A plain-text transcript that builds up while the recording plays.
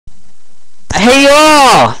Hey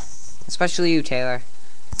y'all! Especially you, Taylor.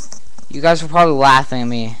 You guys were probably laughing at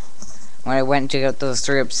me when I went to get those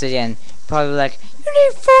 3 obsidian. Probably like, you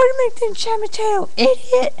need 4 to make the enchantment table,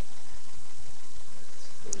 idiot!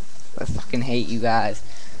 I fucking hate you guys.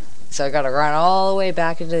 So I gotta run all the way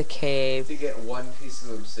back into the cave. To get 1 piece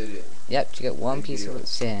of obsidian. Yep, to get 1 piece of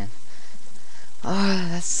obsidian.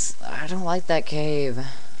 I don't like that cave.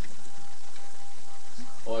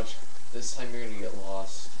 Watch, this time you're gonna get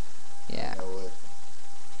lost. Yeah.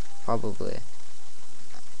 Probably.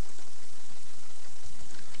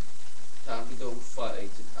 Time to go fight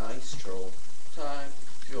an ice troll. Time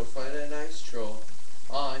to go fight an ice troll.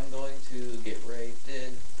 I'm going to get raped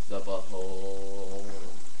in the butthole.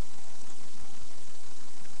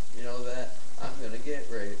 You know that? I'm gonna get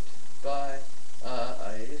raped by an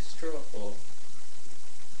ice troll.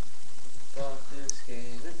 Fuck this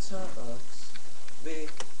game, it sucks.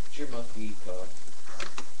 Make your monkey cock.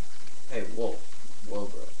 Hey, whoa. Whoa,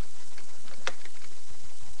 bro.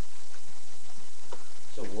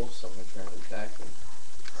 There's a wolf somewhere trying to attack me.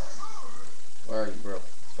 Where are you, bro?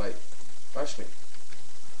 Let's fight. Rush me.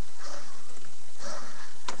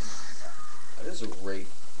 I just rape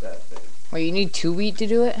that thing. Wait, you need 2 wheat to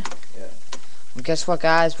do it? Yeah. Well, guess what,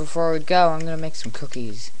 guys? Before we go, I'm gonna make some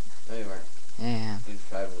cookies. No, you aren't. Yeah. You need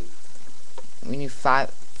 5 of them. We need 5.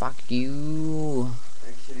 Fuck you.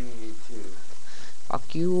 I'm kidding, you need 2.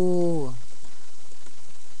 Fuck you.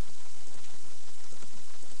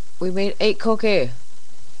 We made 8 cookie.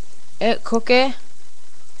 8 cookie.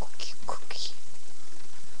 Cookie.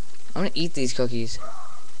 I'm gonna eat these cookies.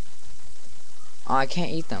 Oh, I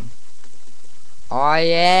can't eat them. Oh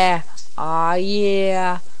yeah. Oh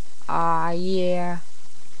yeah. Oh yeah.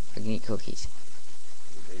 I can eat cookies.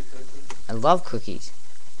 You hate cookies? I love cookies.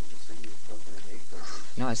 You just said you fucking hate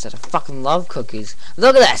cookies. No, I said I fucking love cookies.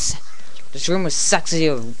 Look at this! This room is sexy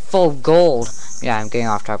and full of gold. Yeah, I'm getting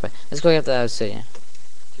off topic. Let's go get the obsidian.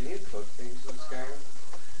 Can you cook things in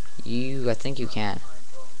Skyrim? I think you can.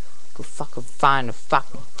 Go fucking find a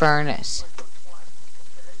fucking furnace.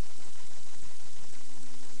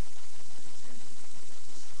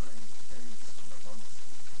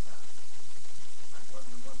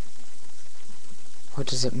 What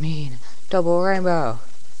does it mean? Double rainbow.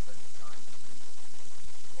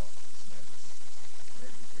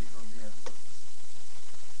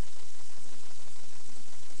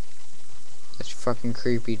 That's fucking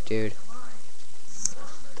creepy, dude.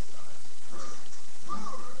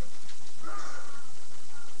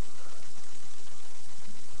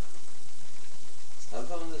 I've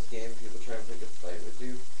found in this game people try and pick a fight with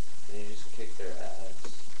you and you just kick their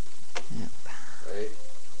ass. Yep. Right?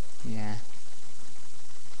 Yeah.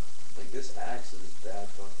 Like this axe is bad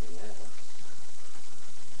fucking ass.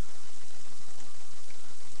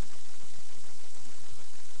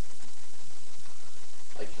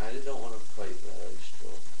 I kinda don't want to fight that ice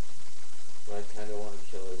troll. But I kinda want to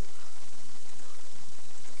kill it.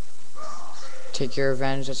 Take your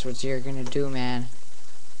revenge, that's what you're gonna do, man.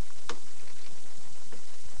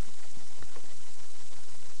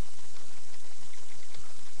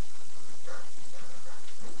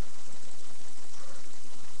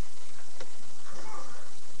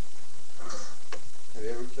 Have you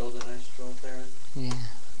ever killed an ice troll, Theron? Yeah.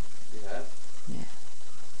 You have? Yeah.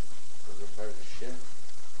 Those are hard as shit.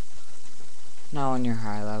 Not on your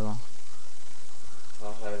high level.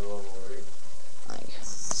 How high level are you? Like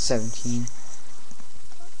 17.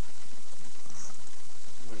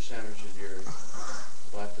 How much damage did your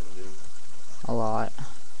weapon do? A lot.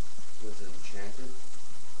 Was it enchanted?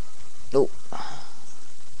 Nope.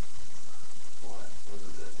 What? Was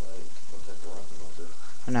it like, what type of weapon was it?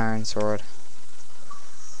 An iron sword.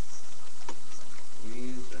 You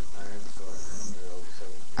used an iron sword when you were level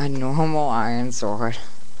 17. A normal iron sword.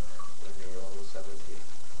 When you were level 17.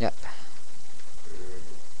 Yep. You're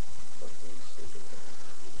fucking stupid.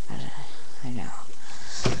 I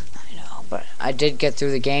know, but I did get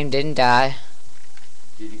through the game, didn't I?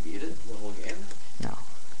 Did you beat it? The whole game? No.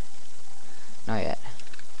 Not yet.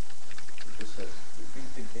 You just said, you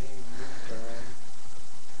beat the game, you died.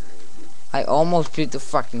 I almost beat the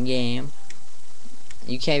fucking game.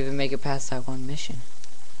 You can't even make it past that one mission.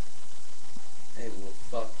 Hey, well,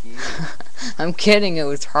 fuck you. I'm kidding, it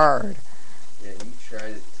was hard. Yeah, you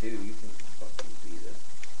tried it too. You can fucking beat it.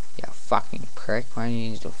 Yeah, fucking prick. Why do you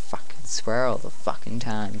need to fucking swear all the fucking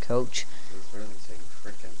time, coach? It's better than saying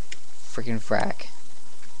frickin'. Freaking frack.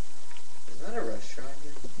 Is that a restaurant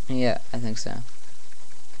here? Yeah, I think so.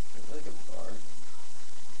 It's like a bar.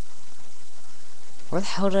 Where the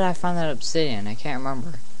hell did I find that obsidian? I can't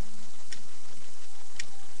remember.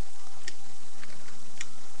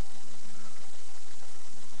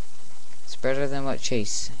 better than what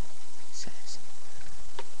Chase says.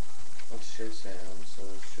 What's Chase saying? I'm so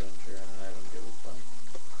stranger and I don't give a fuck.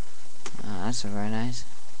 Oh, that's very nice.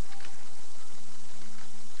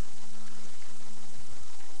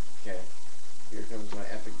 Okay, here comes my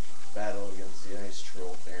epic battle against the ice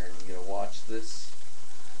troll, Baron. You gonna watch this?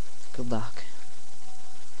 Good luck.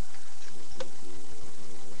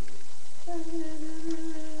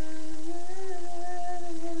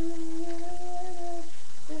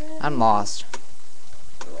 I'm lost.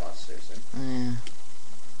 You're lost, seriously. Yeah.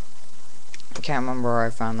 I can't remember where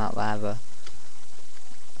I found that lava.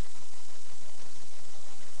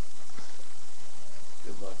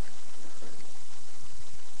 Good luck, my friend.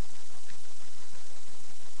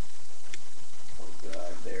 Oh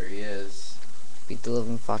god, there he is. Beat the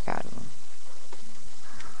living fuck out of him.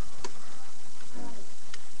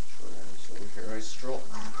 Short ice over here. Ice troll.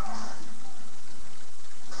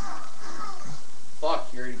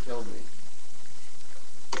 Fuck, he already killed me.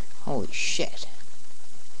 Holy shit.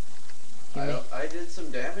 I did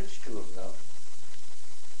some damage to him though.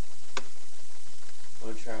 I'm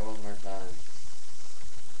gonna try one more time.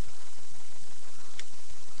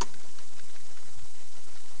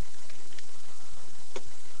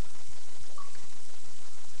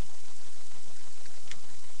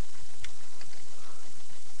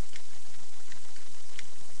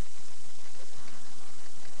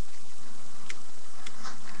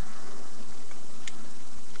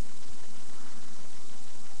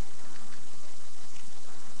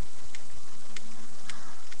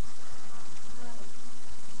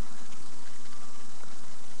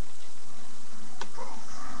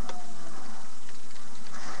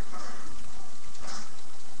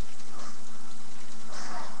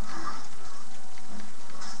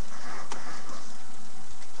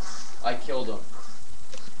 I killed him.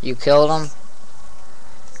 You killed him?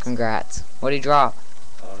 Congrats. What'd he drop?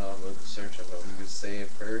 I don't know, I'm about to search him, but we can say it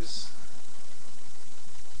first.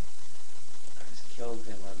 I just killed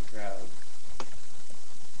him, I'm proud.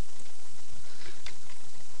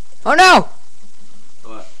 Oh no!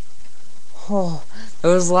 What? Oh,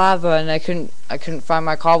 there was lava and I couldn't find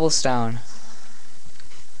my cobblestone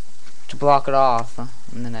to block it off.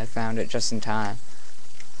 And then I found it just in time.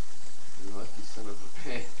 You lucky son of a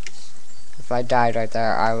bitch. If I died right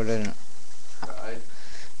there, I wouldn't. Tried.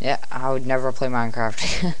 Yeah, I would never play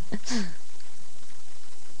Minecraft.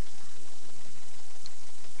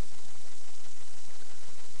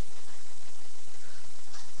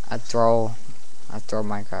 I'd throw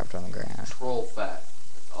Minecraft on the ground. Troll fat.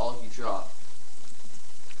 That's all he dropped.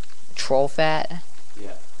 Troll fat?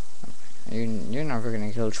 Yeah. You're never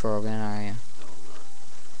gonna kill troll again, are you? No, I'm not.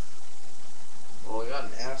 Well, I got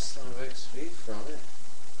an ass ton of XP from it.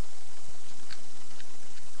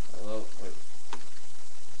 Hello, wait.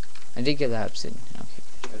 I did get that obsidian. Okay.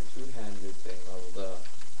 A two-handed thing leveled up.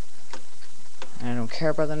 And I don't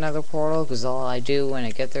care about the nether portal, because all I do when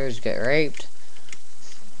I get there is get raped.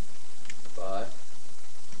 Bye.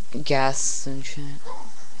 Gas and shit.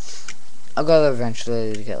 I'll go there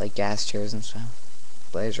eventually to get like gas tiers and stuff.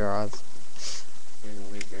 Blaze rods. You're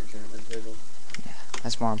gonna make your enchantment table? Yeah,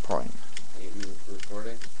 that's more important. Are you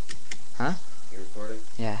recording? Huh? You recording?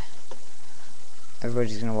 Yeah.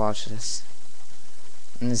 Everybody's gonna watch this.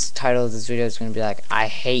 And this title of this video is gonna be like, I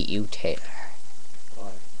hate you, Taylor.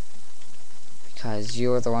 Why? Because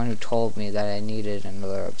you're the one who told me that I needed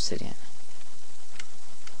another obsidian.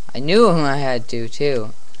 I knew I had to,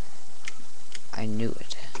 too. I knew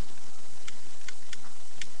it.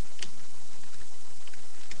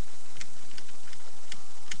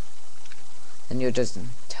 And you just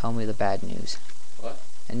tell me the bad news. What?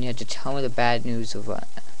 And you had to tell me the bad news of what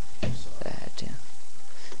that I had to.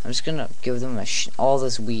 I'm just gonna give them all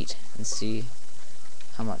this wheat and see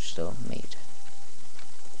how much they'll made.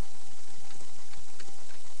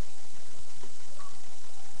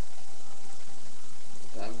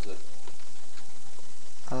 What time is it?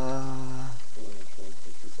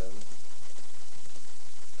 57.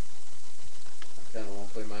 I kinda wanna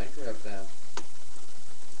play Minecraft now.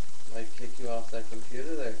 Might kick you off that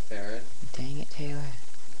computer there, Farron. Dang it, Taylor.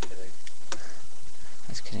 Kidding. I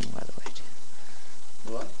was kidding, by the way, too.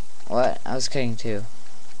 What? What? I was kidding, too.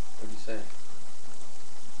 What'd you say?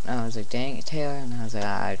 No, I was like, dang it, Taylor. And I was like,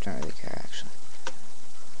 I don't really care, actually.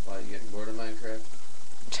 Why, you getting bored of Minecraft?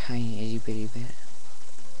 Tiny itty bitty bit.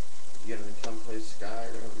 You gonna come play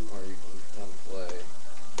Skyrim, or you can come play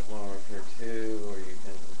Modern Warfare 2, or you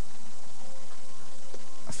can...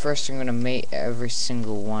 First, I'm gonna mate every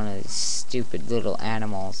single one of these stupid little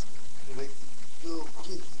animals.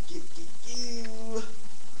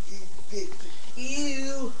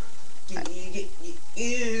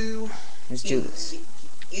 Let's do this.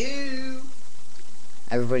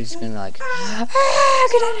 everybody's gonna like, ah,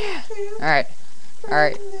 get in here. Alright,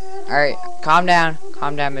 alright, alright, calm down,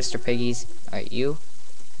 Mr. Piggies. Alright, you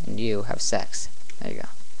and you have sex. There you go.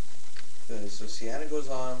 Okay, so Sienna goes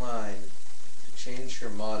online to change her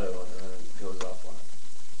motto and then it goes offline.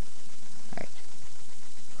 Alright.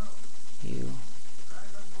 You.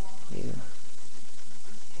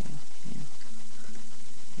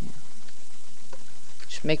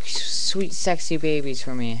 Just make sweet, sexy babies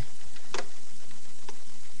for me.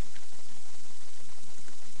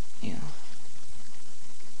 You.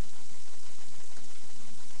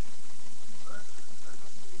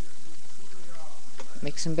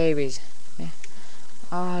 Make some babies. Yeah.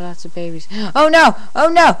 Oh, lots of babies. Oh no! Oh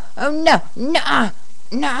no! Oh no! Nah!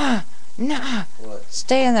 Nah! Nah! What?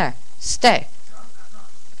 Stay in there. Stay.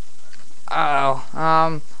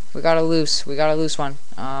 Oh, we got a loose one.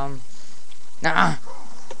 Nah.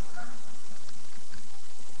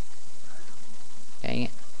 Dang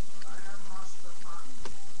it.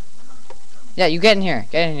 Yeah, you get in here.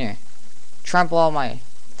 Get in here. Trample all my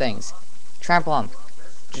things. Trample them.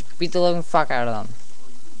 Just beat the living fuck out of them.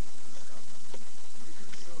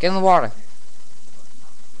 Get in the water.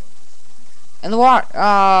 In the water.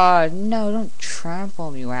 No, don't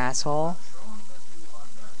trample them, you asshole.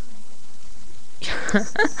 Kill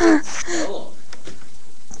him.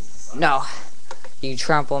 No. You can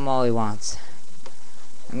trample him all he wants.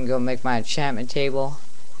 I'm gonna go make my enchantment table.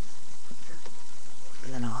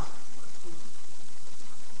 And then I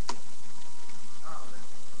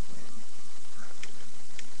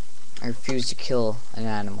refuse to kill an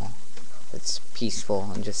animal that's peaceful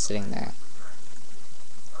and just sitting there.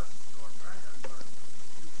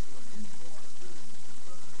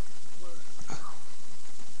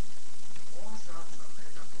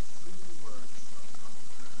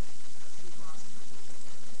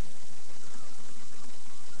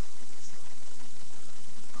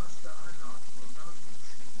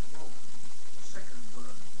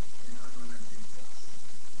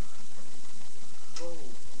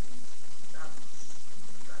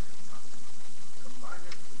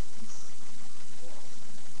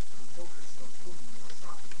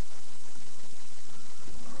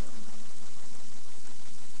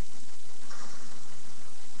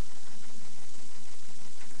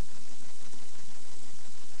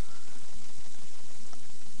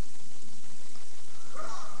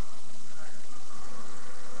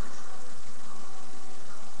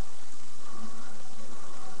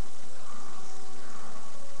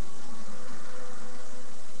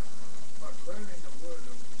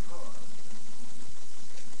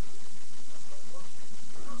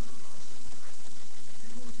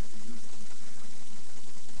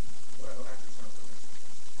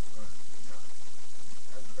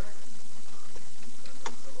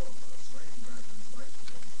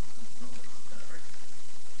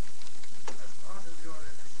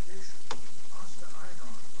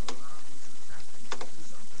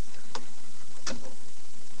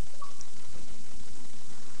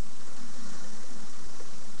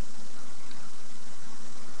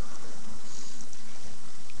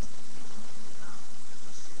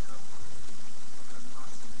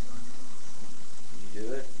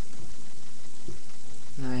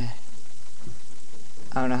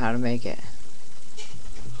 I don't know how to make it.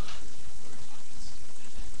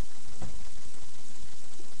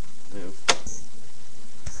 Move.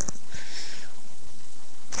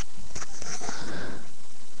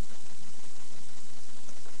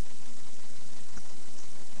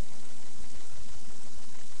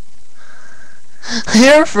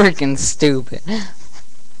 You're freaking stupid.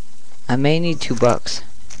 I may need $2.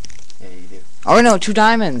 Yeah, you do. Oh no, 2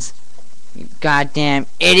 diamonds. You goddamn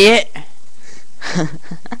idiot. Finally.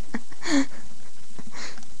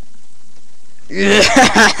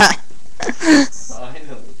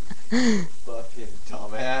 Fucking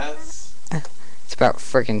dumbass. It's about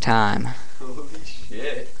freaking time. Holy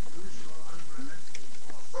shit.